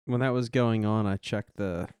when that was going on, I checked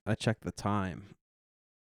the time,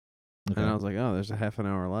 Okay. and I was like, oh, there's a half an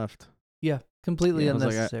hour left. Yeah, completely Yeah, I was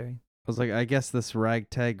like, unnecessary. I was like, I guess this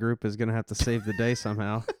ragtag group is gonna have to save the day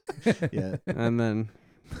somehow. Yeah. And then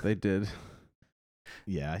they did.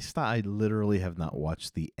 Yeah, I literally have not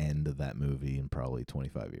watched the end of that movie in probably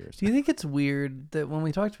 25 years. Do you think it's weird that when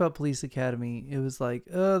we talked about Police Academy, it was like,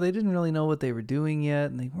 oh, they didn't really know what they were doing yet,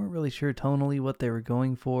 and they weren't really sure tonally what they were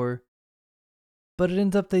going for. But it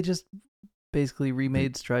ends up they just basically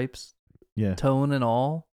remade Stripes, Yeah. tone and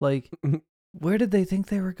all. Like, where did they think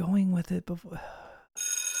they were going with it before?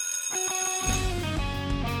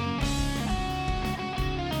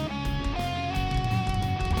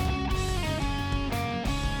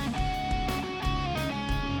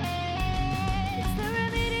 It's the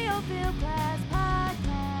Remedial Field Class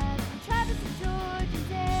Podcast. Travis and George and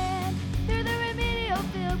Dan. They're the Remedial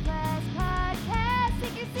Field Class Podcast.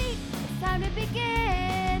 Take your seat. It's time to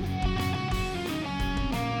begin.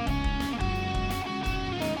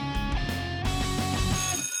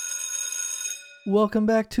 Welcome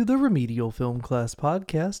back to the Remedial Film Class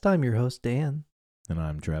Podcast. I'm your host, Dan. And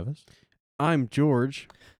I'm Travis. I'm George,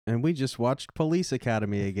 and we just watched Police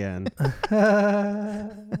Academy again.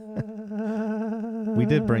 We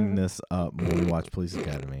did bring this up when we watched Police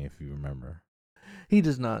Academy, if you remember. He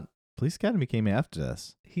does not. Police Academy came after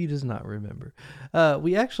this. He does not remember.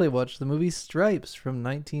 We actually watched the movie Stripes from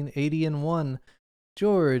 1981.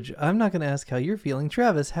 George, I'm not going to ask how you're feeling.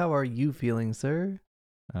 Travis, how are you feeling, sir?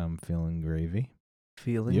 I'm feeling gravy.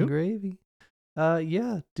 Feeling You? gravy.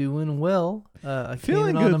 Yeah, doing well. I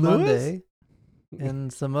Feeling came in on good, a Louis? Monday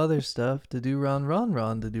and some other stuff to do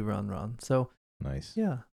ron. So Nice.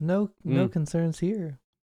 yeah, no concerns here.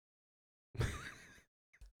 To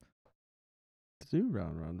do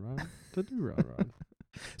run. To do run.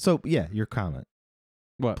 So, yeah, your comment.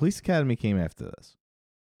 What? Police Academy came after this.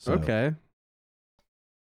 So, Okay.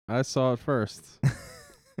 I saw it first.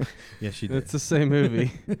 Yes, she did. It's the same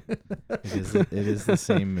movie. It is the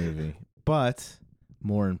same movie, but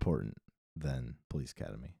more important than Police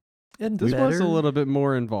Academy. And This better. was a little bit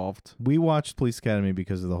more involved. We watched Police Academy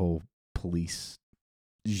because of the whole police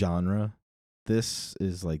genre. This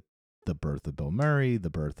is like the birth of Bill Murray, the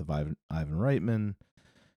birth of Ivan Reitman.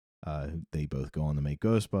 They both go on to make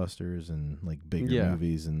Ghostbusters and like bigger Yeah.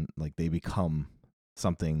 movies, and like they become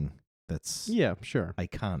something that's Yeah, sure.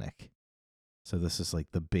 iconic. So this is like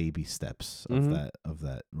the baby steps of Mhm.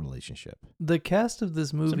 that relationship. The cast of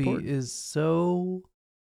this movie important. is so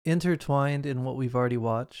intertwined in what we've already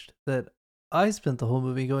watched that I spent the whole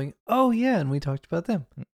movie going, oh yeah, and we talked about them.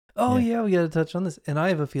 Oh Yeah. yeah, we got to touch on this. And I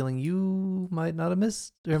have a feeling you might not have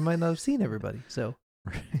missed or might not have seen everybody. So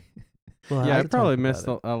we'll Yeah, have I to probably talk missed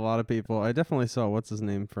about a lot of people. I definitely saw what's his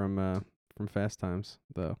name from Fast Times,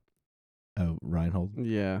 though. Oh, Reinhold.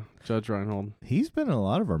 Yeah, Judge Reinhold. He's been in a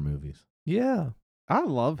lot of our movies. it. Yeah. I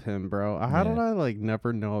love him, bro. How did Yeah. I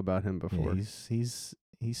never know about him Yeah, before? he's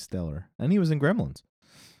stellar, and he was in Gremlins.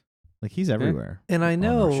 Like he's everywhere. And I on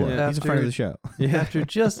our know show. Yeah. He's a friend of the after, show. Yeah. after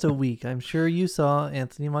just a week, I'm sure you saw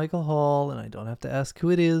Anthony Michael Hall, and I don't have to ask who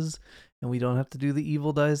it is, and we don't have to do the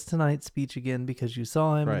Evil Dies Tonight speech again because you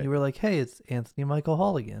saw him Right. and you were like, hey, it's Anthony Michael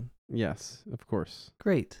Hall again. Yes, of course.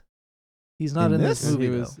 Great. He's not in this this?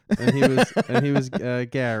 movie, And he was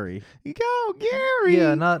Gary. Go, Gary.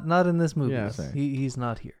 Yeah, not in this movie. Yes. though. He's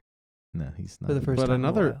not here. No, he's not. For the first But time in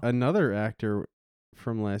a while. another actor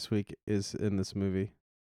from last week is in this movie.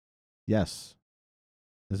 Yes,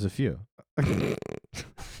 there's a few.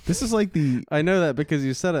 This is like the I know that because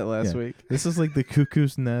you said it last Yeah. week. this is like the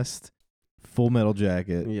Cuckoo's Nest, Full Metal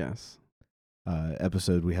Jacket Yes.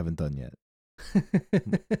 episode we haven't done yet.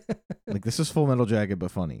 Like this is Full Metal Jacket,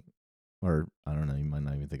 but funny, or I don't know. You might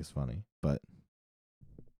not even think it's funny, but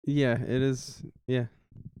Yeah, it is. Yeah,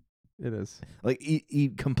 it is. like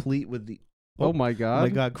complete with the. Oh my Oh god. my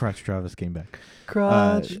God! Crotch Travis came back.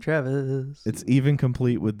 Crotch Travis. It's even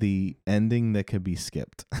complete with the ending that could be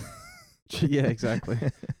skipped. Yeah, exactly.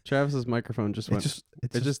 Travis's microphone just went.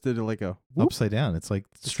 It It just did like a whoop. upside down. It's like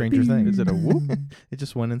Stranger Things. Is it a whoop? It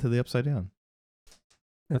just went into the upside down.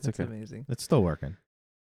 That's okay. amazing. It's still working.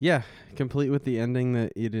 Yeah, complete with the ending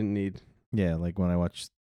that you didn't need. Yeah, like when I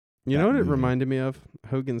watched. You That know what it movie. reminded me of?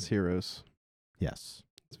 Hogan's Heroes. Yes,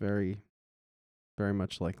 It's very, very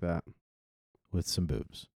much like that. with some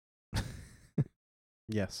boobs,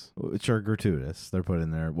 Yes. which are gratuitous. They're put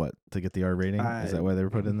in there to get the R rating. Is that why they were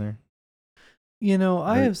put in there? You know,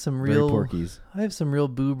 I Very- have some Very real porkies. I have some real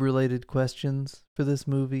boob related questions for this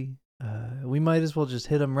movie. We might as well just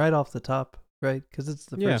hit them right off the top, right? Because it's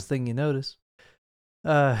the Yeah. first thing you notice.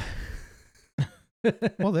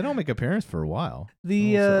 Well, they don't make appearance for a while.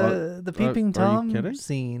 the Oh, the peeping are you tom kidding?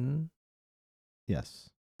 scene. Yes.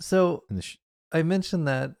 So And the I mentioned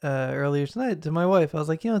that earlier tonight to my wife. I was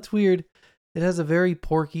like, it's weird. It has a very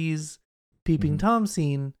Porky's peeping Mhm. tom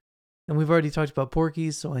scene, and we've already talked about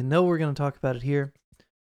Porky's, so I know we're going to talk about it here.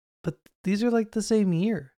 But these are like the same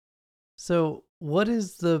year. So what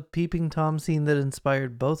is the peeping tom scene that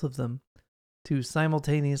inspired both of them to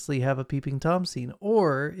simultaneously have a peeping tom scene?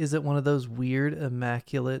 Or is it one of those weird,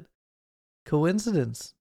 immaculate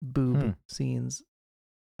coincidence boob scenes?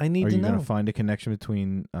 I need Are to you know. going to find a connection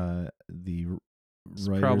between the It's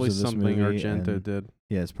writers probably of this something movie Argento and- did.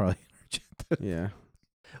 Yeah, it's probably Argento. Yeah.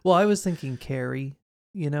 Well, I was thinking Carrie.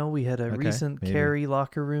 We had a Okay, recent maybe. Carrie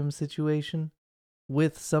locker room situation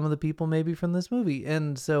with some of the people maybe from this movie.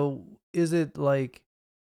 And so is it like,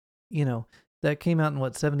 that came out in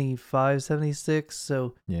what, 75, 76?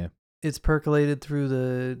 So Yeah. it's percolated through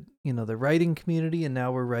the, the writing community, and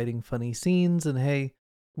now we're writing funny scenes, and hey,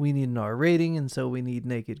 we need an R rating, and so we need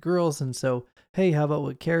naked girls, and so, hey, how about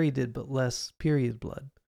what Carrie did, but less period blood?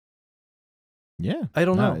 Yeah. I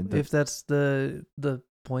don't No, know if that's the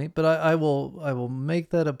point, but I will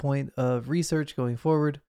make that a point of research going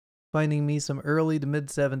forward, finding me some early to mid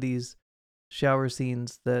 70s shower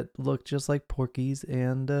scenes that look just like Porky's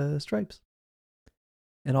and Stripes,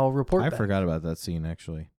 and I'll report. I back. forgot about that scene,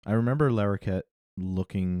 actually. I remember Larroquette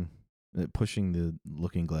pushing the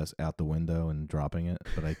looking glass out the window and dropping it,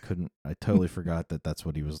 but I totally forgot that's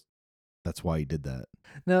why he did that.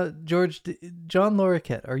 Now, George, John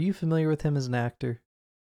Larroquette, are you familiar with him as an actor?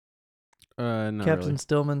 Not Captain really.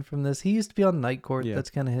 Stillman from this. He used to be on Night Court. Yeah. That's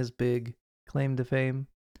kind of his big claim to fame.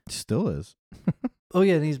 Still is. Oh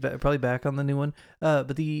yeah, and he's probably back on the new one.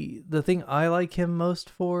 But the thing I like him most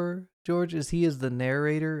for, George, is he is the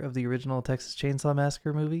narrator of the original Texas Chainsaw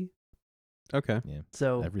Massacre movie. Okay. Yeah.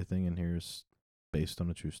 So Everything in here is based on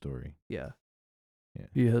a true story. yeah. Yeah.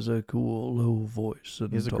 He has a cool low voice. And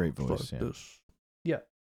He has a great talks voice, like yeah. this. Yeah.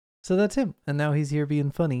 So that's him, and now he's here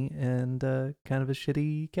being funny and kind of a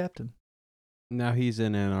shitty captain. Now he's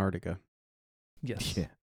in Antarctica. Yes. Yeah.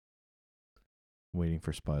 Waiting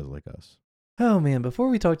for spies like us. Oh man, before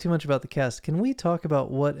we talk too much about the cast, can we talk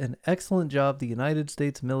about what an excellent job the United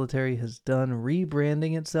States military has done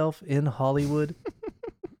rebranding itself in Hollywood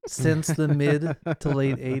since the mid to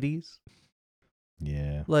late 80s?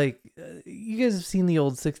 Yeah. Like, you guys have seen the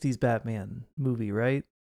old 60s Batman movie, right?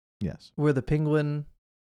 Yes. Where the Penguin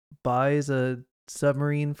buys a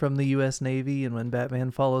submarine from the U.S. Navy, and when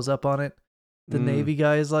Batman follows up on it, the Navy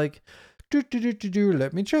guy is like,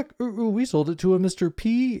 let me check. We sold it to a Mr.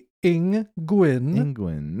 P. Ing Gwyn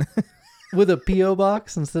Penguin. with a P.O.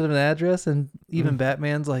 box instead of an address. And even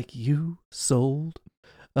Batman's like, you sold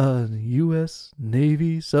a U.S.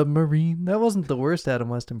 Navy submarine? That wasn't the worst Adam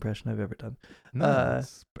West impression I've ever done. No,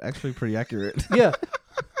 it's actually pretty accurate. Yeah.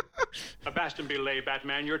 Avast and belay,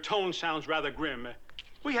 Batman. Your tone sounds rather grim.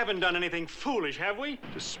 We haven't done anything foolish, have we?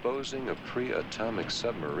 Disposing of pre-atomic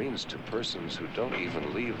submarines to persons who don't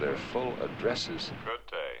even leave their full addresses.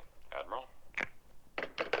 Good day, Admiral.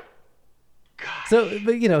 So,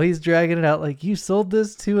 but he's dragging it out like, you sold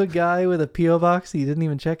this to a guy with a P.O. box. He didn't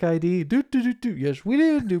even check ID. Yes, we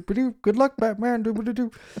did. Good luck, Batman.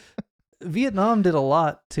 Vietnam did a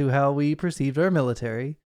lot to how we perceived our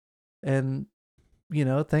military. And,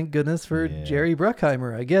 thank goodness for Yeah. Jerry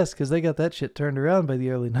Bruckheimer, I guess, because they got that shit turned around by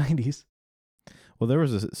the early 90s. Well, there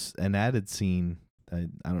was an added scene. I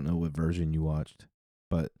don't know what version you watched,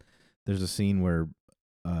 but there's a scene where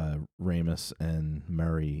Ramis and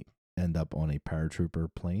Murray end up on a paratrooper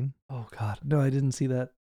plane, Oh, God. No, I didn't see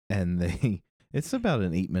that. and it's about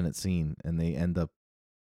an 8-minute scene, and they end up.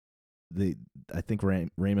 I think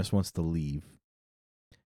Ramis wants to leave,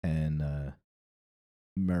 and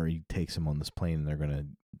Murray takes him on this plane, and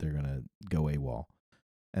they're gonna go AWOL,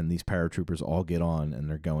 and these paratroopers all get on, and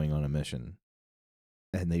they're going on a mission,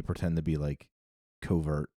 and they pretend to be like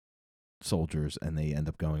covert soldiers, and they end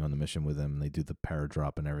up going on the mission with them, and they do the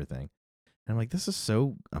paradrop and everything. And I'm like,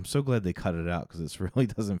 I'm so glad they cut it out, because it really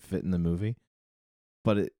doesn't fit in the movie,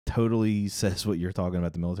 but it totally says what you're talking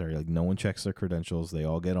about the military. Like, no one checks their credentials. They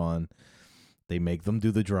all get on. They make them do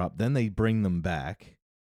the drop. Then they bring them back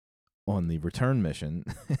on the return mission.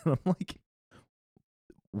 And I'm like,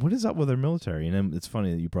 what is up with their military? And then it's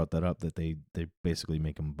funny that you brought that up, that they basically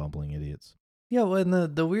make them bumbling idiots. Yeah, well,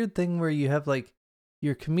 and the weird thing where you have, like,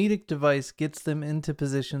 your comedic device gets them into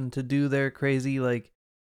position to do their crazy, like,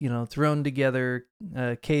 thrown together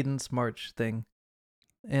cadence march thing.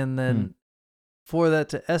 And then for that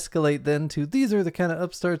to escalate then to, these are the kind of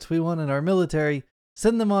upstarts we want in our military,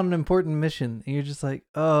 send them on an important mission. And you're just like,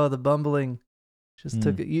 oh, the bumbling Just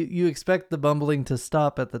took it. You expect the bumbling to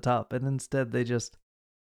stop at the top, and instead they just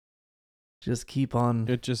keep on.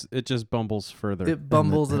 It just bumbles further. It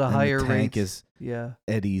bumbles at a higher the tank rate. is Yeah.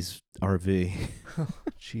 Eddie's RV.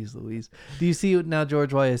 Jeez Louise. Do you see now,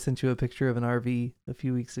 George, why I sent you a picture of an RV a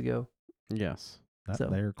few weeks ago? Yes. That So-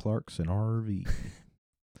 there Clarkson RV.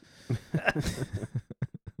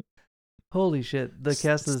 Holy shit. The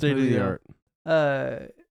cast of this State movie. of the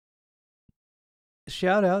art.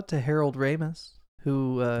 Shout out to Harold Ramis,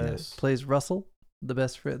 who Yes. plays Russell, the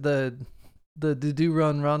best friend, the do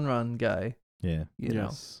run guy. Yeah. You know.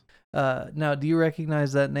 Yes. Now, do you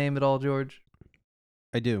recognize that name at all, George?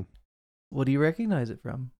 I do. What do you recognize it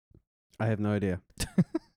from? I have no idea.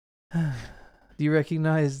 Do you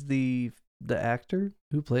recognize the actor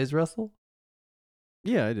who plays Russell?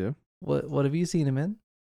 Yeah, I do. What have you seen him in?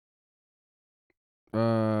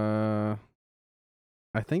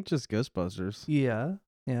 I think just Ghostbusters. Yeah,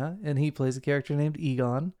 and he plays a character named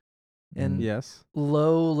Egon. And Yes.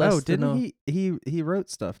 low, less Oh, than didn't he wrote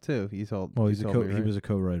stuff too? He told. Well, he he told me, right? was a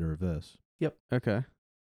co-writer of this. Okay.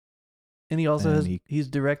 and he also and he's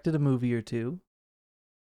directed a movie or two.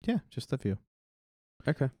 Yeah, just a few.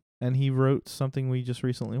 Okay. And he wrote something we just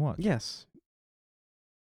recently watched. Yes.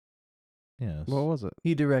 Yes. What was it?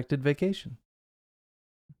 He directed Vacation,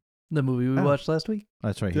 the movie we Oh. watched last week.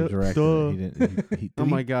 That's right. He Duh. directed it. He didn't. He, Oh did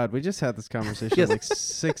my he? God, we just had this conversation Yes. like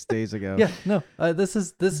 6 days ago. Yeah, no, this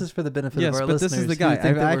is for the benefit Yes, of our but listeners. this is the who guy. think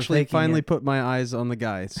I've that we're actually faking finally it. put my eyes on the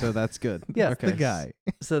guy, so that's good. Yes, okay. The guy.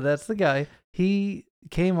 So that's the guy. He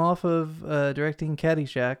came off of directing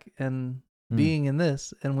Caddyshack and Mm. being in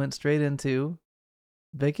this, and went straight into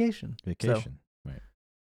Vacation. So, Vacation. Right.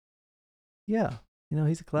 yeah,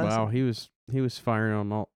 he's a classic. Wow, he was firing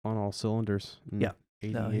on all cylinders. In Yeah.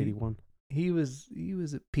 80, No, 81. He was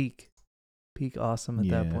at peak awesome at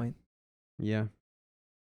that Yeah. point. Yeah.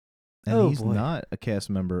 And Oh, he's boy. not a cast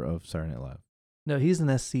member of Saturday Night Live. No, he's an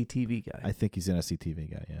SCTV guy. I think he's an SCTV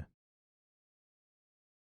guy. Yeah.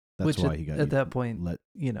 That's which why at, he got at that point, let.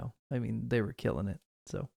 I mean, they were killing it.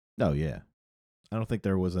 So, Oh yeah. I don't think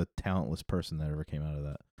there was a talentless person that ever came out of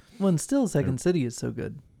that. well, and still Second City is so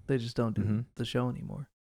good. They just don't do Mhm. the show anymore.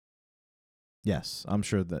 Yes, I'm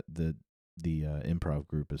sure that the improv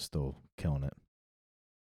group is still killing it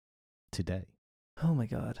today. Oh my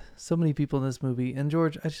God. So many people in this movie. And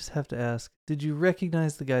George, I just have to ask, did you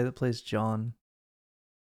recognize the guy that plays John?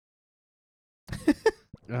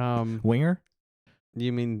 Winger.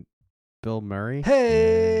 You mean Bill Murray?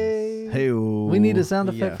 Hey! Hey. We need a sound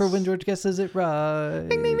effect for when Yes. George guesses it right.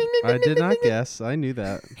 I did not guess. I knew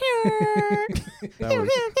that.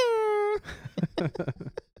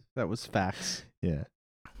 That was facts. Yeah.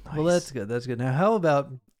 Well, that's good. That's good. Now, how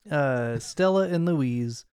about Stella and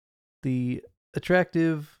Louise, the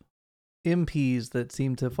attractive MPs that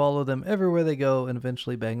seem to follow them everywhere they go and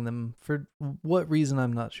eventually bang them for what reason?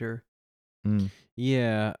 I'm not sure. Mm.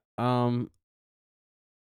 Yeah.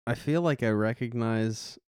 I feel like I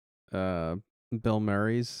recognize Bill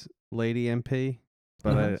Murray's Lady MP,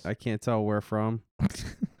 but Uh-huh. I can't tell where from.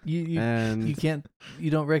 You And you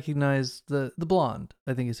don't recognize the blonde,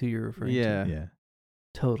 I think is who you're referring yeah. to. Yeah.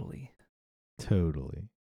 Totally. Totally.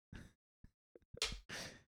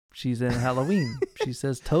 She's in Halloween. She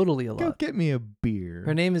says totally a Go lot. get me a beer.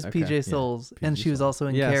 Her name is Okay. PJ Souls, and PJ she was Souls. also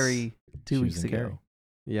in Yes. Carrie two She was weeks in ago. Carrie.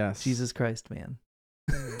 Yes. Jesus Christ, man.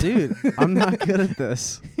 Dude, I'm not good at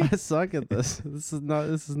this. I suck at this. This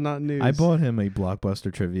is not news. I bought him a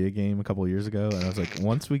Blockbuster trivia game a couple of years ago, and I was like,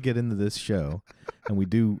 once we get into this show and we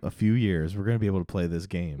do a few years, we're going to be able to play this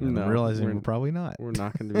game. And No, I'm realizing we're- we're probably not. We're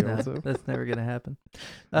not going to be Nah, able to. that's never gonna happen.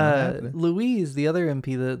 Not happening. Louise, the other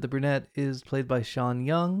MP, the brunette, is played by Sean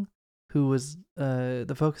Young, who was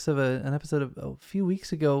the focus of an episode of a few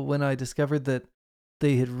weeks ago when I discovered that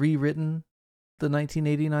they had rewritten the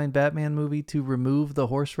 1989 Batman movie to remove the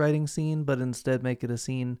horse riding scene, but instead make it a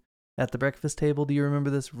scene at the breakfast table. Do you remember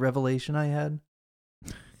this revelation I had?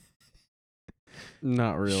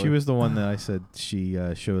 Not really. She was the one that I said she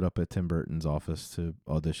showed up at Tim Burton's office to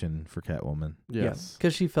audition for Catwoman. Yes.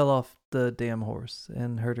 Because she fell off the damn horse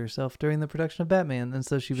and hurt herself during the production of Batman, and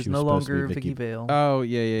so she was She no was supposed to be longer Vicky- Vicky Vale. Oh,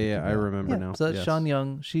 yeah. I Yeah. remember now. So that's Yes. Sean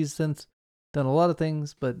Young. She's since done a lot of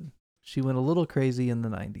things, but she went a little crazy in the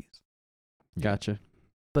 90s. Gotcha.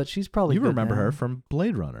 But she's probably You good remember now. her from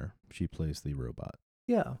Blade Runner. She plays the robot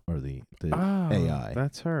Yeah. or the Oh, AI.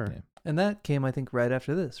 That's her. Yeah. And that came, I think, right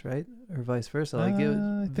after this, right? Or vice versa. Like it I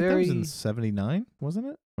was think very that was in 79, wasn't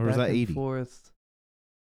it? Or was back that and 80? forth.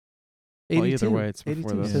 Well, 82. either way, it's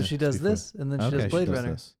before 82. this. So Yeah, she it's does before. this, and then she Okay, does Blade does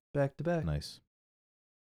Runner this. back to back. Nice.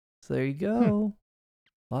 So there you go.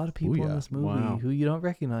 A lot of people in Booyah. this movie Wow. who you don't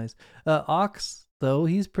recognize. Ox, though.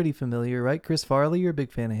 He's pretty familiar, right? Chris Farley, you're a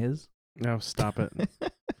big fan of his. No, stop it.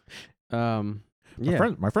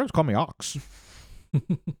 Yeah, My friends call me Ox.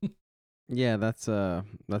 yeah. That's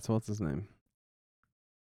what's his name.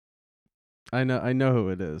 I know who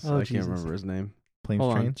it is. Oh, I Jesus. can't remember his name. Planes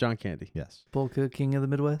Hold on, Train. John Candy. Yes. Polka King of the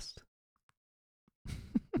Midwest.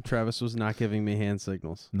 Travis was not giving me hand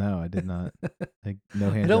signals. No, I did not. No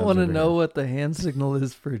hand I don't jobs want to over know here. what the hand signal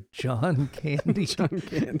is for John Candy. John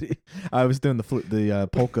Candy. I was doing the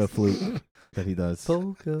polka flute that he does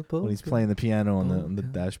Polka. when he's playing the piano on the polka.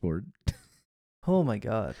 dashboard, Oh my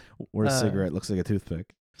God. where a Uh, cigarette looks like a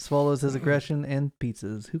toothpick. Swallows his aggression and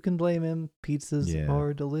pizzas. Who can blame him? Pizzas Yeah.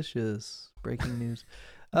 are delicious. Breaking news.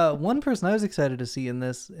 One person I was excited to see in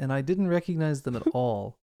this, and I didn't recognize them at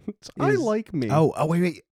all. I is- like me. Oh,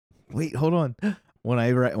 wait, hold on. When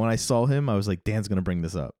I saw him, I was like, Dan's gonna bring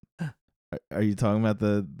this up. Are you talking about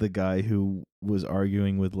the guy who was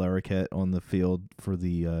arguing with Larroquette on the field for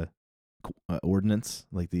the ordnance?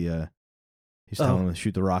 Like he's telling him to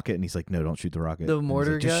shoot the rocket, and he's like, no, don't shoot the rocket. The And he's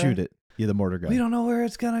mortar like, just guy? shoot it. Yeah, the mortar guy. We don't know where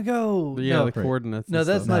it's gonna go. yeah, no, the coordinates. no, and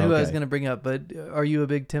that's stuff. not No, who I was okay. gonna bring up. But are you a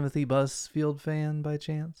big Timothy Busfield fan by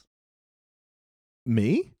chance?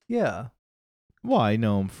 Me? Yeah, Well, I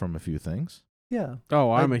know him from a few things. yeah.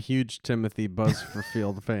 Oh, I'm a huge Timothy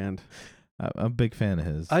Busfield fan. I'm a big fan of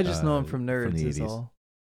his. I just know him from Nerds. the Is 80s. all.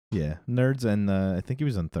 Yeah, Nerds, and I think he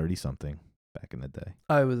was on 30-something back in the day.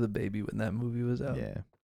 I was a baby when that movie was out, Yeah.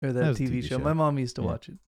 or That that was a TV TV show. show. My mom used to Yeah. watch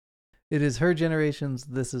it. It is her generation's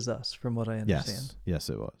This Is Us, from what I understand. Yes,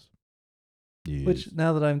 it was. Yes. Which,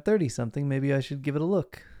 now that I'm 30-something, maybe I should give it a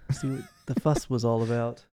look. See what the fuss was all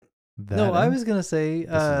about. No, I was going to say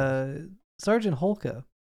Sergeant Holka,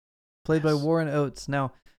 played by Yes. Warren Oates.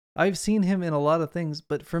 Now, I've seen him in a lot of things,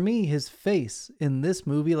 but for me, his face in this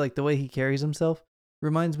movie, like the way he carries himself,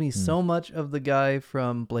 reminds me so much of the guy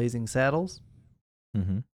from Blazing Saddles,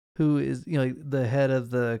 Mm-hmm. who is, the head of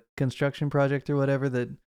the construction project or whatever that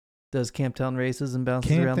does Camptown races and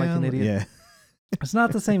bounces around like an idiot. Yeah. It's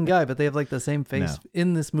not the same guy, but they have like the same face No.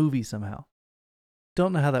 in this movie somehow.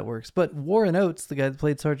 Don't know how that works. But Warren Oates, the guy that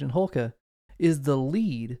played Sergeant Holka, is the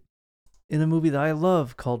lead in a movie that I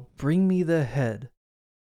love called Bring Me the Head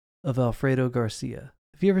of Alfredo Garcia.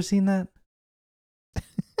 Have you ever seen that?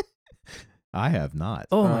 I have not.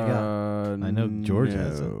 Oh my God. I know George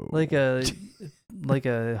hasn't. Like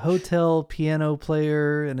a hotel piano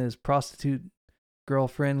player and his prostitute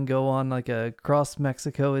girlfriend go on like a cross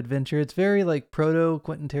Mexico adventure. It's very like proto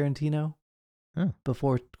Quentin Tarantino. Huh.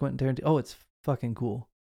 Before Quentin Tarantino. Oh, it's fucking cool.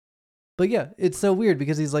 But yeah, it's so weird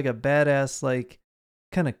because he's like a badass, like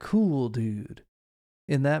kind of cool dude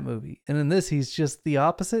in that movie. And in this, he's just the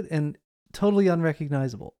opposite and totally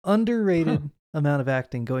unrecognizable. Underrated amount of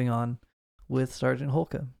acting going on with Sergeant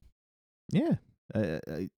Holka. Yeah.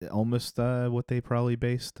 Almost what they probably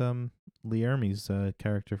based Lee Ermey's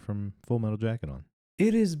character from Full Metal Jacket on.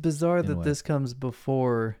 It is bizarre In a that way. this comes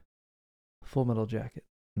before Full Metal Jacket.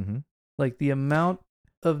 Mm-hmm. Like the amount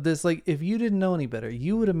of this, like if you didn't know any better,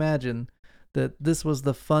 you would imagine that this was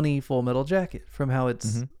the funny Full Metal Jacket from how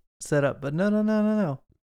it's Mhm. set up. But no.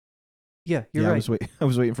 Yeah, you're right. I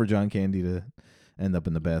was waiting for John Candy to end up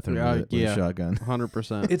in the bathroom with a shotgun.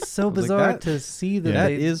 100%. It's so I was like, bizarre that- to see that That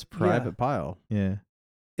they, is Private Pile. Yeah.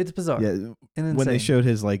 It's bizarre. Yeah. And insane. When they showed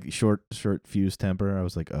his like short fuse temper, I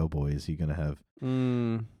was like, oh boy, is he gonna have?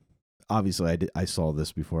 Obviously, I saw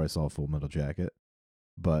this before I saw Full Metal Jacket,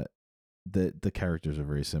 but the characters are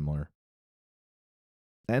very similar,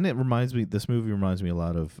 and this movie reminds me a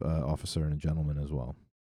lot of Officer and a Gentleman as well.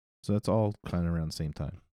 So that's all kind of around the same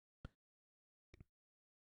time.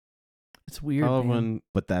 It's weird. I love man.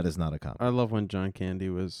 But that is not a comedy. I love when John Candy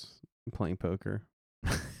was playing poker.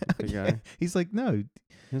 the guy. He's like, no,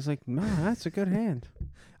 He was like, "No, that's a good hand.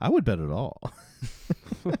 I would bet it all.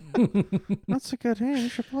 That's a good hand. You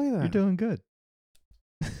should play that. You're doing good.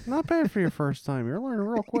 Not bad for your first time. You're learning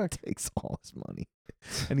real quick." He takes all his money,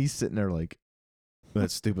 and he's sitting there like that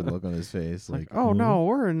stupid look on his face, Like, like, oh no,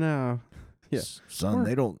 we're in now. Yeah. son,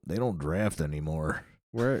 We're- they don't draft anymore.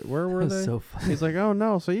 Where were That's they? so funny. He's like, "Oh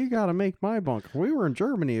no, so you got to make my bunk. If we were in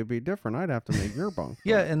Germany, it'd be different. I'd have to make your bunk."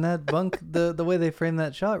 Yeah, and that bunk, the way they frame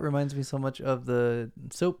that shot reminds me so much of the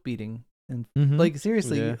soap beating. And like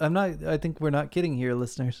seriously, Yeah. I think we're not kidding here,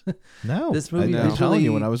 listeners. No, This movie I'm telling you, visually-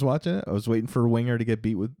 when I was watching it, I was waiting for Winger to get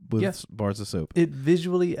beat with Yeah. bars of soap. It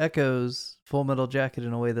visually echoes Full Metal Jacket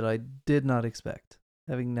in a way that I did not expect.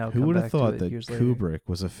 Having now Who come would back have thought to it that years later. Kubrick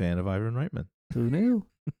was a fan of Ivan Reitman? Who knew?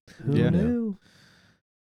 Who Yeah. knew?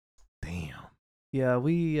 Damn. Yeah,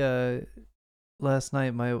 we last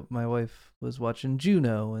night my wife was watching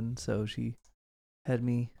Juno, and so she had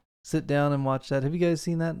me sit down and watch that. Have you guys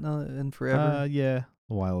seen that in forever? Yeah,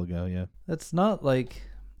 a while ago. Yeah. That's not like,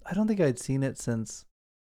 I don't think I'd seen it since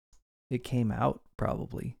it came out,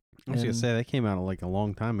 probably. I was gonna And say that came out like a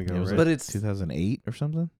long time ago, It was right? But it's 2008 or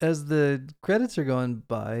something. as the credits are going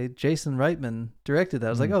by, Jason Reitman directed that. I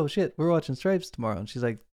was like, oh shit, we're watching Stripes tomorrow. And she's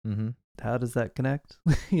like, Mm-hmm. how does that connect?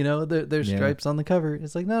 You know, there's Yeah. Stripes on the cover.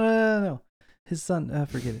 It's like, no. His son,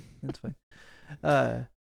 forget it. It's fine.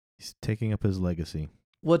 He's taking up his legacy.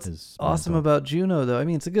 What's His awesome mantle. about Juno, though, I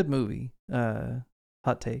mean, it's a good movie.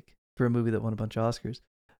 Hot take for a movie that won a bunch of Oscars.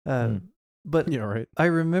 But Yeah, right. I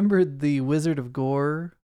remembered the Wizard of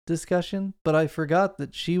Gore discussion, but I forgot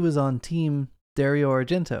that she was on team Dario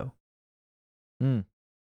Argento. Mm.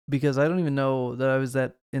 Because I don't even know that I was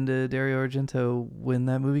that into Dario Argento when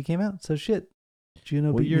that movie came out. So shit.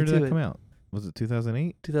 Juno What beat year me did to that it. come out? Was it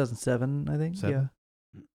 2008? 2007, I think. Seven?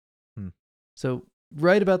 Yeah. Hmm. So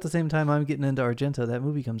right about the same time I'm getting into Argento, that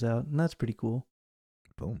movie comes out, and that's pretty cool.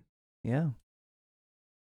 Boom. Yeah.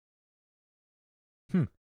 Hmm.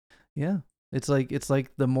 Yeah. It's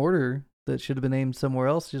like the mortar that should have been aimed somewhere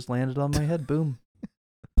else just landed on my head. Boom.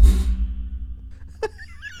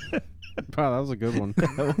 Wow, that was a good one.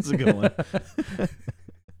 That was a good one.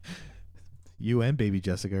 You and baby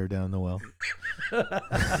Jessica are down the well.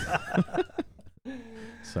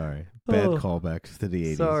 Sorry. Bad Oh. callback to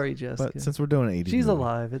the 80s. Sorry, Jessica. But since we're doing an 80s She's movie,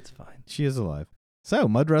 alive. It's fine. She is alive. So,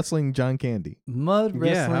 mud wrestling John Candy. Mud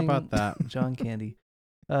wrestling. Yeah, how about that? John Candy.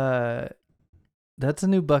 That's a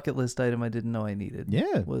new bucket list item I didn't know I needed.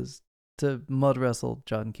 Yeah. Was to mud wrestle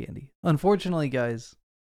John Candy. Unfortunately, guys,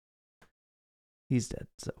 he's dead.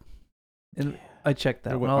 So, and I checked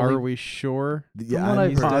that one. Are we sure? Yeah, what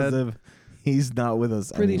I've I'm heard- positive he's not with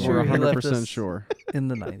us Pretty anymore. sure We're he left 100% us- sure. in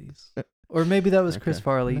the 90s, or maybe that was Chris Okay.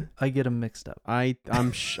 Farley. I get them mixed up. I'm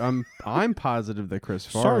positive that Chris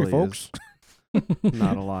Sorry, Farley folks. is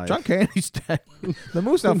not alive. John Candy's dead. The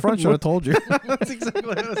moose out front should have told you. That's exactly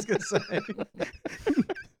what I was gonna say.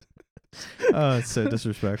 Oh, it's so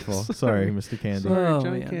disrespectful. Sorry, Mr. Candy. Sorry, Oh,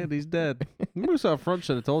 John man. Candy's dead. Moose out front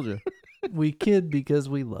should have told you. We kid because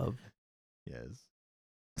we love. Yes.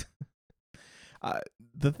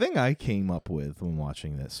 The thing I came up with when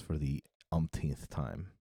watching this for the umpteenth time,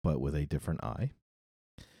 but with a different eye,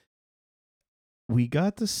 we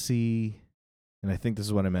got to see, and I think this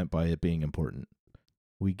is what I meant by it being important,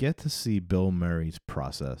 we get to see Bill Murray's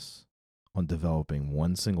process on developing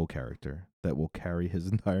one single character that will carry his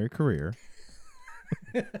entire career.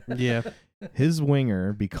 Yeah, His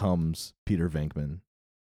winger becomes Peter Venkman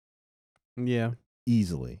yeah.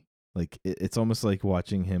 easily. Like it's almost like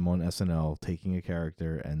watching him on SNL taking a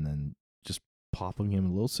character and then just popping him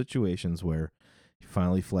in little situations where he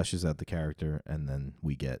finally fleshes out the character, and then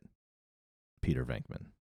we get Peter Venkman.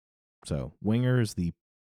 So Winger is the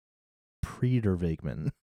Peter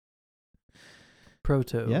Venkman.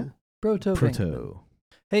 Proto. Yeah. Proto. Venkman. Proto.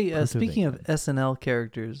 Hey, Proto speaking of Venkman. SNL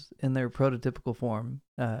characters in their prototypical form,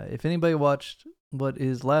 if anybody watched what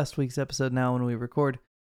is last week's episode now when we record,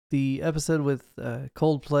 the episode with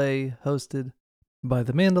Coldplay hosted by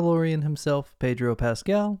the Mandalorian himself, Pedro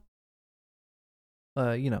Pascal,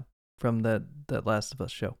 from that Last of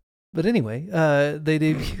Us show. But anyway, they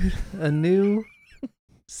debuted a new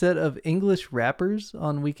set of English rappers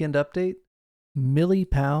on Weekend Update, Millie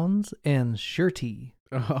Pounds and Shirty.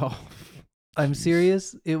 Oh, I'm Jeez.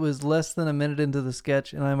 serious. It was less than a minute into the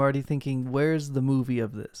sketch, and I'm already thinking, where's the movie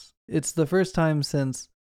of this? It's the first time since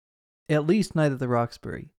at least Night at the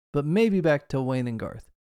Roxbury, but maybe back to Wayne and Garth,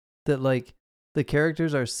 that like the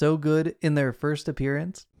characters are so good in their first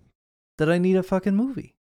appearance that I need a fucking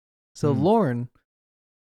movie. So Lauren,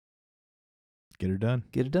 Get her done.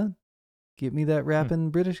 get it done. Get me that rapping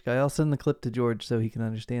British guy. I'll send the clip to George so he can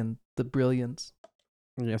understand the brilliance.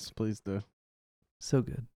 yes, please do. So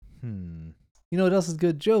good. You You know what else is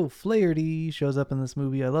good? Joe Flaherty shows up in this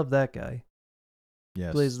movie. I love that guy.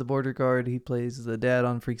 Yes. Plays the border guard. He plays the dad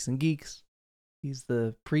on Freaks and Geeks. He's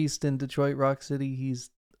the priest in Detroit Rock City. He's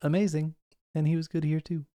amazing. And he was good here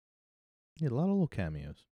too. Yeah, a lot of little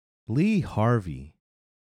cameos. Lee Harvey.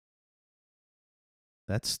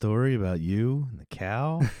 That story about you and the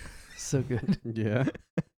cow. So good. Yeah.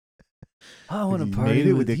 I want to You party made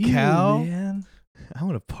it with with the you, cow? man. I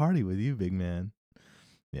want to party with you, big man.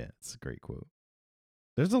 Yeah, it's a great quote.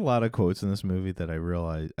 There's a lot of quotes in this movie that I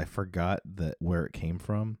realized I forgot that where it came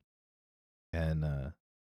from, and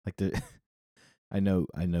like the, I know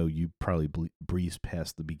you probably breezed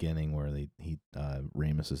past the beginning where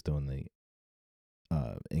Ramus is doing the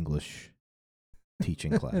English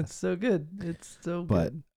teaching class. It's so good. It's so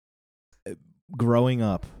But good. growing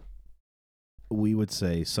up, we would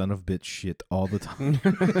say "son of bitch" shit all the time.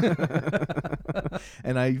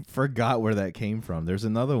 And I forgot where that came from. There's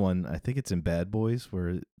another one. I think it's in Bad Boys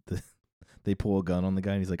where they pull a gun on the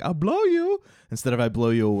guy and he's like, "I'll blow you," instead of "I blow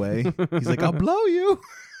you away." He's like, "I'll blow you,"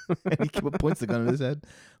 and he points the gun at his head.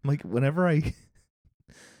 I'm like, whenever I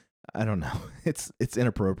don't know. It's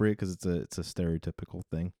inappropriate because it's a stereotypical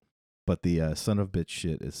thing, but the "son of bitch"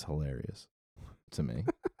 shit is hilarious to me.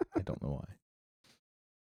 I don't know why.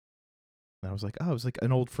 And I was like, oh, it was like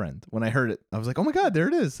an old friend. When I heard it, I was like, oh my God, there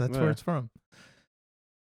it is. That's where it's from.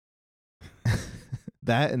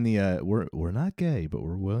 That and the we're not gay, but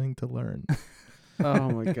we're willing to learn. Oh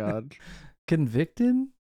my God. Convicted?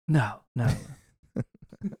 No. I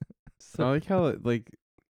like how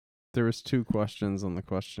there was 2 questions on the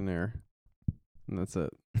questionnaire, and that's it.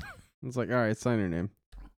 It's like, all right, sign your name.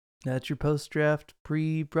 That's your post-draft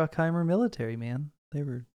pre-Bruckheimer military, man. They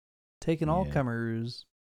were taking all Yeah. comers.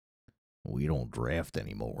 We don't draft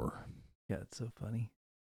anymore. Yeah, it's so funny.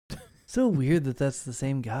 So weird that that's the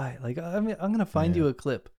same guy. Like, I'm gonna find you a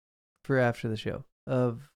clip for after the show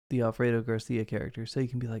of the Alfredo Garcia character, so you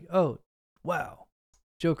can be like, oh, wow,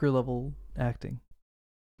 Joker level acting.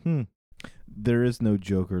 There is no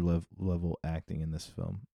Joker level acting in this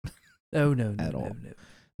film. Oh no, At all.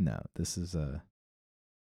 No, this is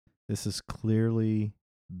clearly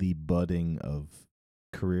the budding of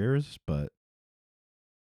careers, but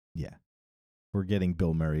yeah. We're getting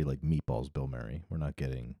Bill Murray like Meatballs Bill Murray. We're not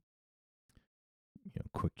getting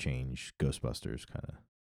quick change Ghostbusters kind of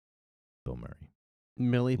Bill Murray.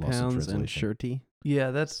 Millie Lost in Pounds and translation. Shirty.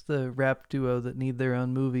 Yeah, that's the rap duo that need their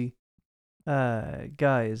own movie.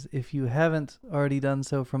 Guys, if you haven't already done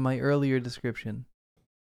so from my earlier description,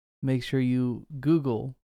 make sure you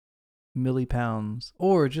Google Millie Pounds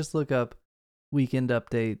or just look up Weekend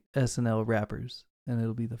Update SNL rappers and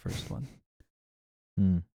it'll be the first one.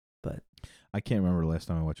 But I can't remember the last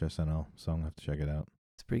time I watched SNL, so I'm gonna have to check it out.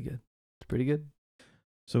 it's pretty good. It's pretty good.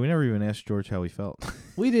 So we never even asked George how he felt.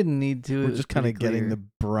 We didn't need to. We're just kind of getting the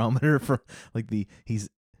barometer for like he's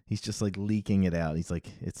just like leaking it out. He's like,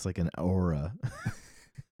 it's like an aura.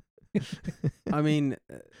 I mean,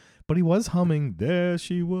 But he was humming. There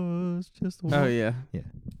she was, just oh yeah, Yeah.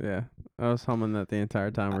 yeah. I was humming that the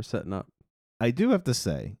entire time we're setting up. I do have to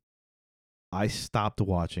say, I stopped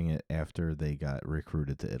watching it after they got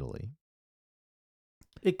recruited to Italy.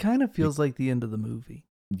 It kind of feels like the end of the movie.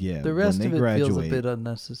 Yeah, The rest when of they it graduate, feels a bit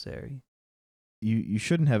unnecessary. You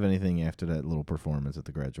shouldn't have anything after that little performance at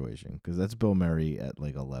the graduation because that's Bill Murray at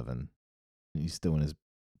like 11. He's doing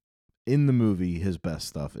in the movie his best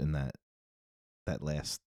stuff in that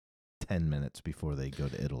last 10 minutes before they go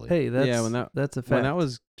to Italy. Hey, that's Yeah, that's a fact.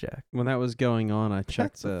 when that was going on, I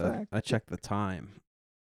checked That's a fact. the time,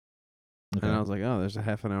 Okay. and I was like, oh, there's a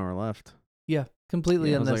half an hour left. Yeah,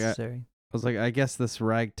 completely Yeah, I was like, unnecessary. I was like, I guess this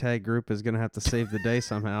ragtag group is gonna have to save the day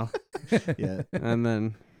somehow. yeah, And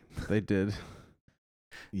then they did.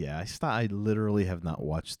 yeah. I literally have not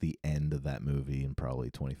watched the end of that movie in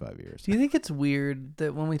probably 25 years. Do you think it's weird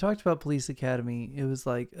that when we talked about Police Academy, it was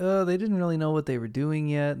like, oh, they didn't really know what they were doing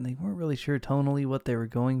yet, and they weren't really sure tonally what they were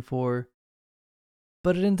going for.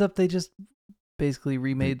 But it ends up they just basically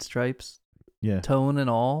remade Stripes, Yeah, tone and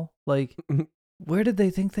all. Like, where did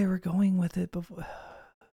they think they were going with it before?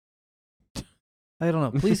 I don't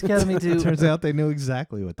know. Police Academy 2. Turns out they knew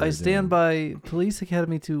exactly what they I were stand doing. by Police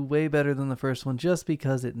Academy 2 way better than the first one just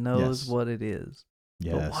because it knows Yes. what it is.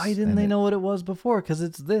 Yes, But why didn't and they it- know what it was before? Because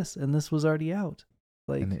it's this, and this was already out.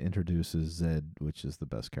 Like, And it introduces Zed, which is the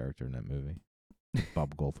best character in that movie.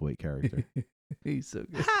 Bob Goldthwait character. he's so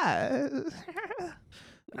good.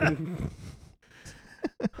 Hi.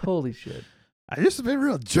 Holy shit. I used to be a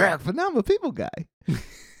real jerk, but now I'm a people guy.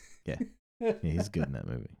 Yeah, he's good in that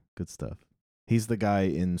movie. Good stuff. He's the guy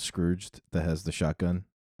in Scrooged that has the shotgun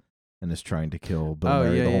and is trying to kill Bill Oh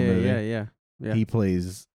Murray yeah, the whole yeah, movie. yeah. He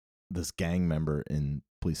plays this gang member in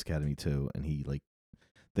Police Academy 2, and he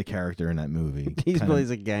the character in that movie. He kinda- plays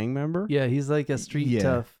a gang member. Yeah, he's like a street Yeah,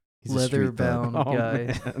 tough, he's a street leather thug. bound Oh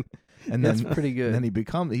guy. man. and That's then pretty good. and then he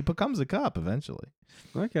becomes a cop eventually.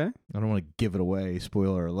 Okay. I don't want to give it away.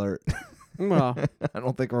 Spoiler alert. Well, I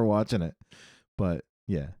don't think we're watching it, but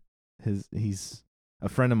yeah, he's a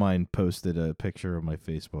friend of mine posted a picture of my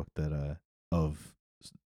Facebook that of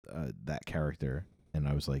that character, and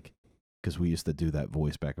I was like, because we used to do that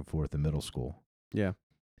voice back and forth in middle school. yeah.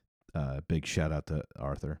 Big shout out to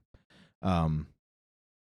Arthur. And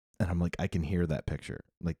I'm like, I can hear that picture.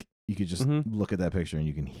 Like you could just Mhm. look at that picture and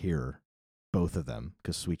you can hear both of them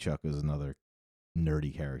because Sweet Chuck is another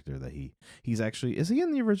nerdy character that he's actually, is he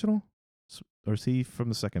in the original Or is he from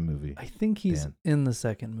the second movie? I think he's Dan. in the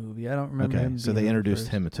second movie. I don't remember Okay, him. so being they in the introduced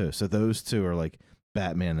first. him too. So those two are like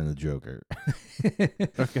Batman and the Joker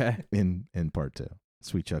Okay. in part 2.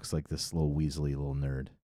 Sweet Chuck's like this little Weasley little nerd.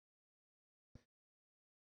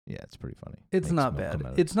 Yeah, it's pretty funny. It's Makes not milk bad. come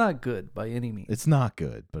out of- It's not good by any means. It's not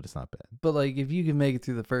good, but it's not bad. But like, if you can make it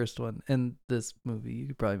through the first one and this movie, you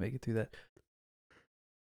could probably make it through that.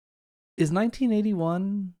 Is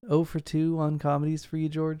 1981 0 for 2 on comedies for you,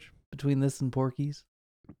 George? Between this and Porky's?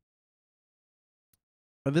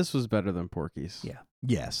 This was better than Porky's. Yeah.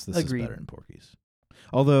 Yes, this Agreed. is better than Porky's.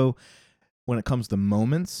 Although, when it comes to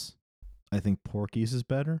moments, I think Porky's is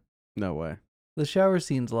better. No way. The shower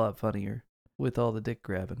scene's a lot funnier with all the dick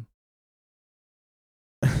grabbing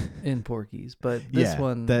in Porky's, but this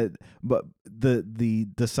one, but the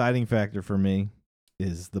deciding factor for me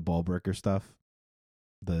is the ball breaker stuff.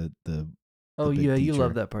 The oh big yeah, you teacher.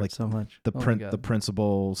 love that part Like, so much. the Oh my print God. the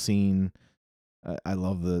principal scene. I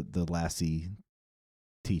love the Lassie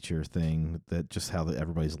teacher thing. That just how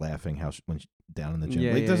everybody's laughing down in the gym.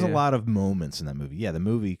 Yeah, like yeah, there's a yeah. lot of moments in that movie. Yeah, the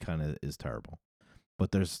movie kind of is terrible,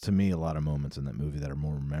 but there's to me a lot of moments in that movie that are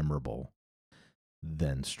more memorable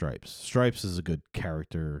than Stripes. Stripes is a good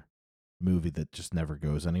character movie that just never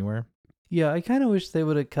goes anywhere. Yeah, I kind of wish they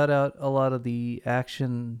would have cut out a lot of the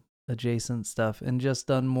action adjacent stuff and just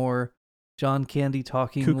done more John Candy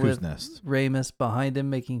talking Cuckoo's with Nest. Ramus behind him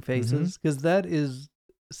making faces, because that is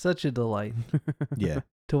such a delight Yeah,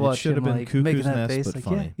 to It watch should him have been like making Cuckoo's that Nest, face but like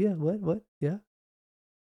funny. yeah, what, yeah.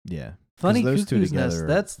 yeah. Funny those two Cuckoo's together Nest, are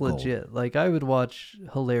that's gold. legit. Like I would watch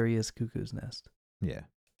hilarious Cuckoo's Nest. Yeah.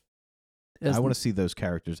 As I want to see those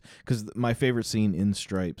characters because my favorite scene in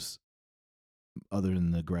Stripes, other than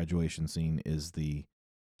the graduation scene, is the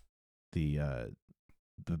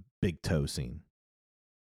big toe scene.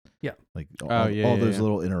 Yeah. Like Oh, all yeah, those yeah.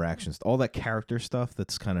 little interactions, all that character stuff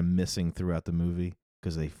that's kind of missing throughout the movie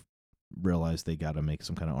because they realized they got to make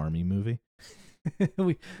some kind of army movie.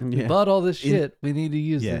 we Yeah. bought all this shit. We need to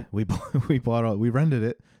use Yeah, it. we rented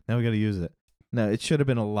it. Now we got to use it. No, it should have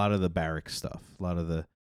been a lot of the barracks stuff, a lot of the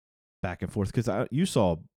back and forth. Because you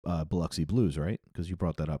saw Biloxi Blues, right? Because you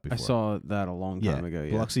brought that up before. I saw that a long time ago.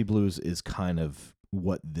 Yeah. Biloxi Blues is kind of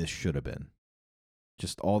what this should have been.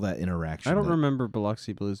 Just all that interaction. I don't that- remember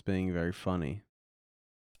Biloxi Blues being very funny.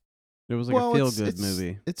 It was like Well, a feel it's- good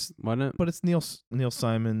movie, It's wasn't it? but it's Neil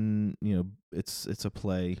Simon. You know, it's a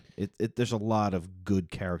play. There's a lot of good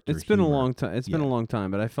character. It's been a humor. long time. It's been a Yeah. long time,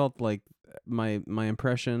 but I felt like my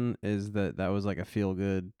impression is that was like a feel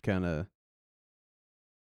good kind of.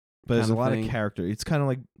 But there's a kind of lot thing. of character. It's kind of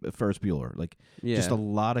like Ferris Bueller. Like Yeah. just a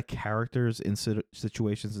lot of characters in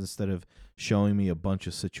situations instead of showing me a bunch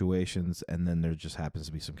of situations and then there just happens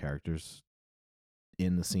to be some characters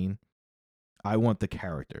in the scene. I want the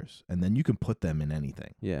characters, and then you can put them in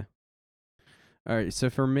anything. Yeah. All right.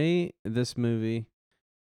 So for me, this movie.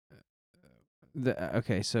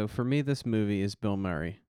 So for me, this movie is Bill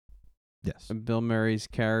Murray. Yes. Bill Murray's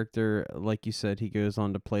character, like you said, he goes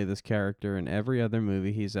on to play this character in every other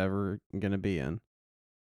movie he's ever gonna be in.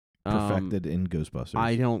 Perfected in Ghostbusters.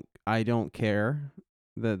 I don't care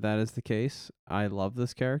that is the case. I love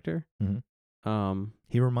this character. Mhm. Um,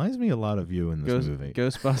 He reminds me a lot of you in this movie.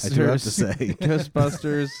 Ghostbusters. I do have to say.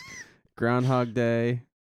 Ghostbusters, Groundhog Day,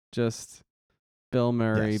 just Bill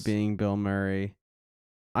Murray Yes. being Bill Murray.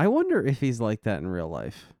 I wonder if he's like that in real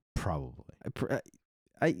life. Probably.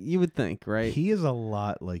 You would think, right? He is a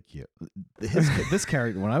lot like you. This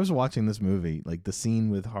character. When I was watching this movie, like the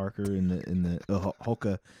scene with Harker in the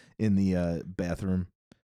Hulka in the bathroom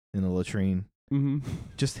in the latrine, Mm-hmm.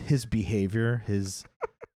 just his behavior, his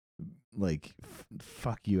like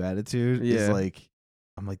fuck you attitude is Yeah. like,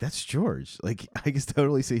 I'm like, that's George. Like I can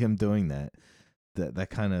totally see him doing that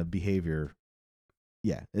kind of behavior.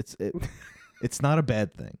 Yeah, it's not a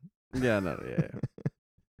bad thing. Yeah, no, yeah.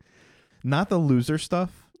 Not the loser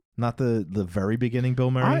stuff. Not the very beginning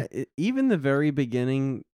Bill Murray. Even the very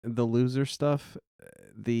beginning, the loser stuff,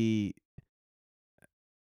 I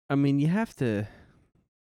mean, you have to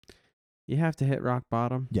hit rock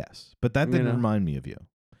bottom. Yes, but that You didn't know? remind me of you.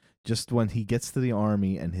 Just when he gets to the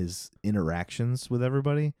army and his interactions with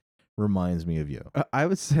everybody reminds me of you. I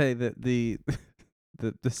would say that the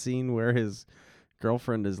scene where his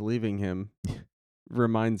girlfriend is leaving him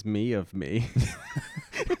reminds me of me.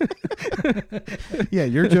 Yeah,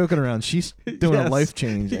 you're joking around. She's doing a Yes. life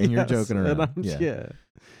change, and you're Yes, joking and around. I'm- yeah.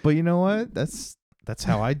 But you know what? That's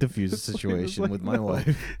how I diffuse a It's like- it's situation like, with my no.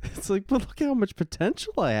 wife. It's like, but look how much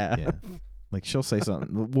potential I have. Yeah. Like she'll say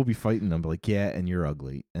something, we'll be fighting. I'm like, yeah, and you're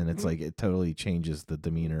ugly, and it's like it totally changes the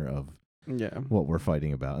demeanor of Yeah. what we're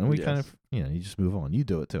fighting about, and we kind Yes. of, you just move on. You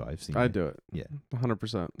do it too. I've seen. I you do it. Yeah.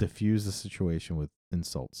 100%. diffuse the situation with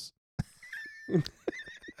insults.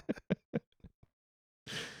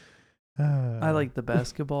 I like the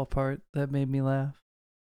basketball part. That made me laugh.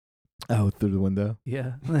 through the window.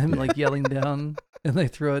 Yeah. Them like yelling down and they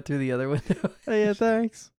throw it through the other window. Hey, yeah,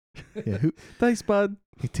 thanks. Yeah, Thanks, bud.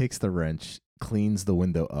 he takes the wrench, cleans the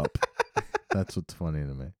window up. That's what's funny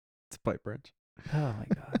to me. It's a pipe wrench. Oh my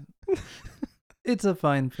god. It's a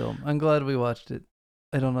fine film. I'm glad we watched it.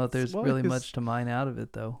 I don't know if there's Well, really 'cause- much to mine out of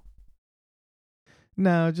it though.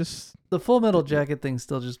 No, just The Full Metal Jacket thing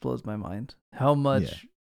still just blows my mind. How much,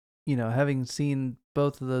 having seen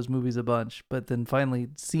both of those movies a bunch, but then finally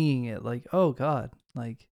seeing it, like, oh god,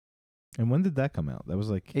 like And when did that come out? That was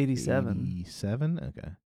like 87. 87?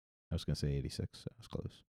 Okay. I was gonna say 86. So I was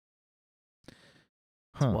close. it's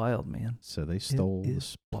Huh. wild, man. So they stole the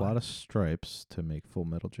is plot wild. of Stripes to make Full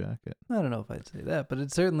Metal Jacket. I don't know if I'd say that, but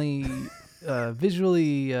it certainly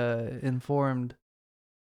visually informed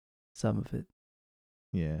some of it.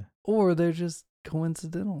 Yeah. Or they're just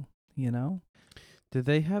coincidental, Did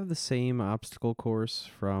they have the same obstacle course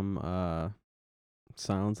from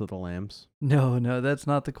Silence of the Lambs? No, that's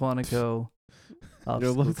not the Quantico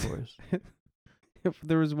obstacle let's- course.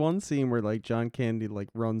 There was one scene where like John Candy like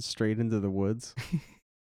runs straight into the woods, and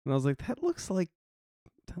I was like, that looks like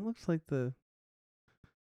the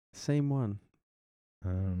same one. I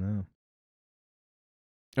don't know.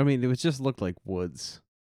 I mean, it just looked like woods.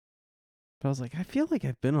 But I was like, I feel like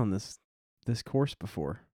I've been on this course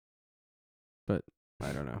before, but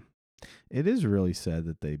I don't know. It is really sad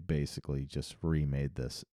that they basically just remade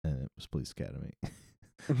this and it was Police Academy.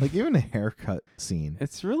 Like even a haircut scene.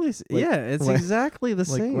 It's really Like- it's like- exactly the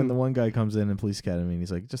Like same. when the one guy comes in Police Academy and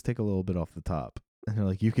he's like, just take a little bit off the top. And they're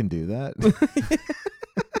like, you can do that?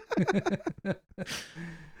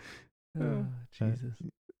 Oh, Jesus.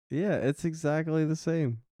 Yeah, it's exactly the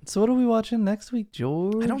same. So what are we watching next week,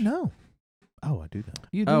 George? I don't know. Oh, I do know.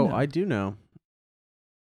 You do Oh, know. I do know.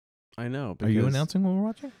 I know. Are you because- announcing what we're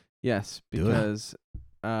watching? Yes, Do it. because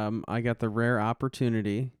I got the rare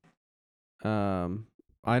opportunity.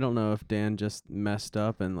 I don't know if Dan just messed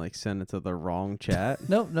up and like sent it to the wrong chat.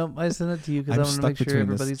 Nope. I sent it to you because I'm I want to stuck make sure between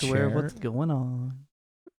this everybody's aware of chair. what's going on.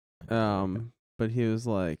 But he was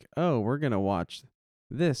like, "Oh, we're gonna watch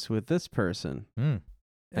this with this person," Mm.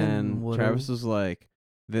 and what Travis are- was like,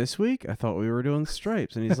 "This week, I thought we were doing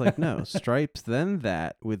Stripes," and he's like, "No, Stripes, then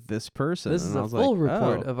that with this person." This and is I a was full like,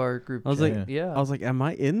 report "Oh." of our group I was chat. like- yeah. I was like, "Am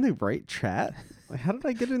I in the right chat? Like, how did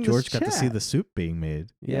I get in George this got to see chat?" the soup being made.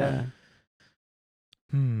 Yeah.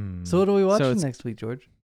 So what are we watching it's- next week, George?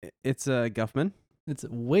 It's Guffman. It's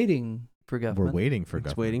Waiting for Guffman. We're waiting for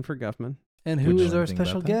It's Guffman. waiting for Guffman. And Do who you is know our anything about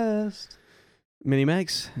special that? guest? Minnie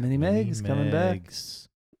Megs. Minnie Meg's coming back. Megs.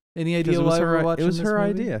 Any 'Cause idea it was why her, we're watching it was this her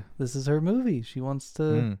movie? idea. This is her movie. She wants to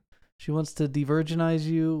Mm. de-virginize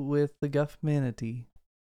you with the Guffmanity.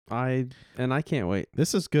 I can't wait.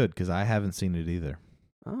 This is good because I haven't seen it either.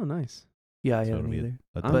 Oh, nice. Yeah, I So haven't it'll be either.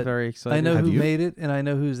 a- I'm But very excited. I know Have who you? made it and I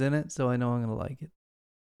know who's in it, so I know I'm gonna like it.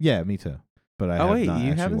 Yeah, me too. But I Oh have wait, not you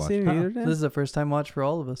actually haven't watched seen it. it either, Dan? This is a first time watch for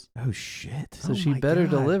all of us. Oh shit! So Oh she my better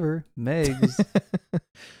God. deliver. Megs.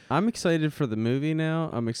 I'm excited for the movie now.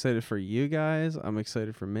 I'm excited for you guys. I'm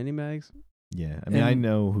excited for Minnie Megs. Yeah, I mean, I And-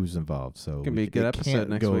 know who's involved, so Gonna be a good it episode can't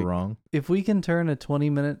next go week. wrong. If we can turn a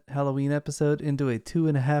 20-minute Halloween episode into a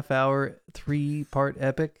 2.5-hour 3-part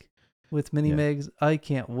epic with Minnie Yeah. Megs, I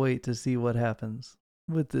can't wait to see what happens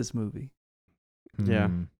with this movie. Yeah.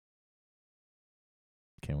 Hmm.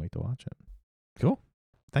 Can't wait to watch it. Cool.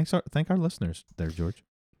 Thank our listeners there, George.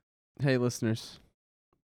 Hey, listeners.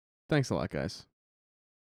 Thanks a lot, guys.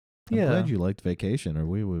 I'm Yeah. glad you liked Vacation, or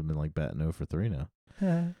we would have been like batting 0 for 3 now.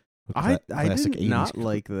 With I classic did not 80s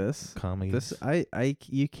like this. comedies. This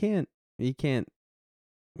you can't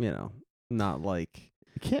not like.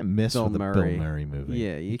 You can't miss Bill with a Murray. Bill Murray movie.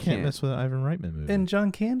 Yeah, you can't can't. miss with an Ivan Reitman movie. And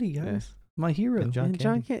John Candy, guys. Yeah. My hero. And John And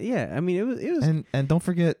John Candy. can't. Yeah, I mean it was and don't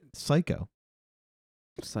forget Psycho.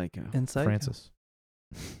 Psycho. And Psycho. Francis.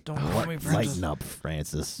 Don't Oh, call me Francis. lighten up,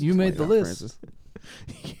 Francis. You made the Lighten up, list.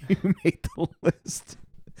 Francis. You made the list.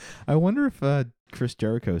 I wonder if Chris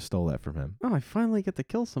Jericho stole that from him. Oh, I finally get to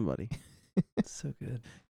kill somebody. It's so good.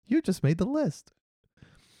 You just made the list.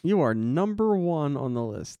 You are number 1 on the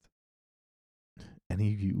list.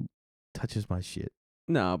 Any of you touches my shit.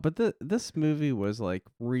 No, but this movie was like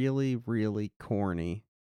really, really corny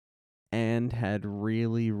and had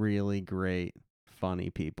really, really great, funny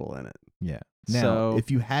people in it. Yeah. Now, So-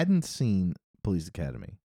 if you hadn't seen Police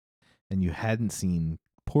Academy and you hadn't seen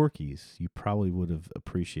Porky's, you probably would have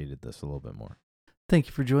appreciated this a little bit more. Thank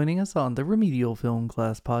you for joining us on the Remedial Film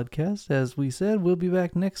Class podcast. As we said, we'll be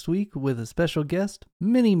back next week with a special guest.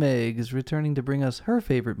 Minnie Meg is returning to bring us her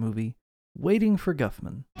favorite movie, Waiting for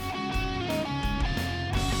Guffman.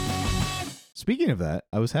 Speaking of that,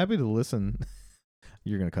 I was happy to listen.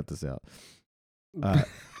 You're going to cut this out. I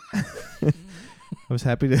was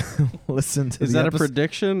happy to listen to Is that a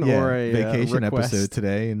prediction or a vacation request? episode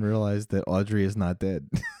today and realize that Audrey is not dead.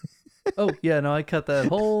 Oh, yeah, no, I cut that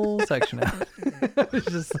whole section out. It's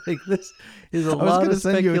just like, this is a was lot gonna of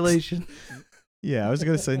send you a speculation. Yeah, I was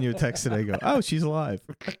going to send you a text today. Go, oh, she's alive.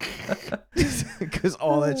 Because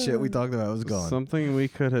all that shit we talked about was gone. Something we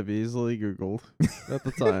could have easily Googled at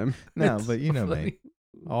the time. No, It's but you know funny. me.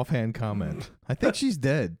 Offhand comment. I think she's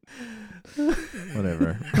dead.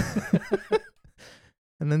 Whatever.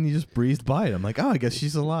 And then you just breezed by it. I'm like, oh, I guess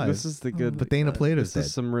she's alive. This is the good. my but Dana God. Plato's This dead.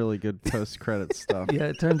 is some really good post-credit stuff. Yeah,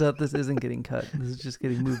 it turns out this isn't getting cut. This is just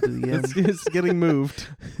getting moved to the end. It's getting moved.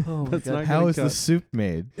 Oh my That's God. not How getting is the cut. soup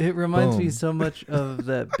made? It reminds me Boom. so much of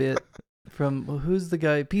that bit from who's the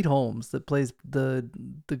guy, Pete Holmes, that plays the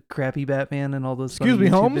crappy Batman and all those funny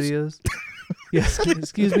Excuse me, YouTube Holmes? videos. Yeah,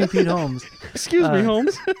 excuse me, Pete Holmes. Excuse me,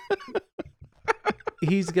 Holmes.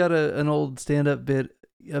 He's got an old stand-up bit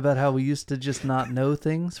about how we used to just not know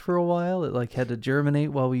things for a while. It like had to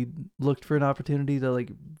germinate while we looked for an opportunity to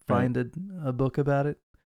like find a book about it.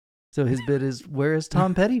 So his bit is, where is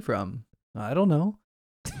Tom Petty from? I don't know.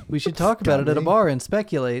 We should talk about Got it at a me. bar and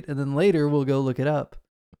speculate, and then later we'll go look it up.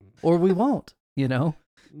 Or we won't, you know?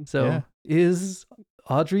 So Yeah. is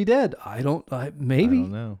Audrey dead? Maybe. I don't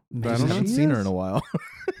know. Maybe I don't know. haven't she seen her is. in a while.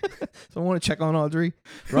 So I want to check on Audrey.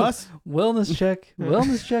 Russ? Wellness check.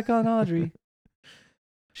 Wellness check on Audrey.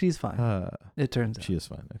 She's fine. It turns out. She is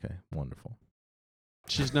fine. Okay. Wonderful.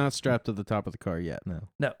 She's not strapped to the top of the car yet. No.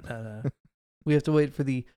 No. We have to wait for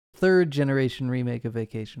the third generation remake of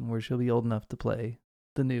Vacation, where she'll be old enough to play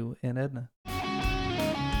the new Aunt Edna.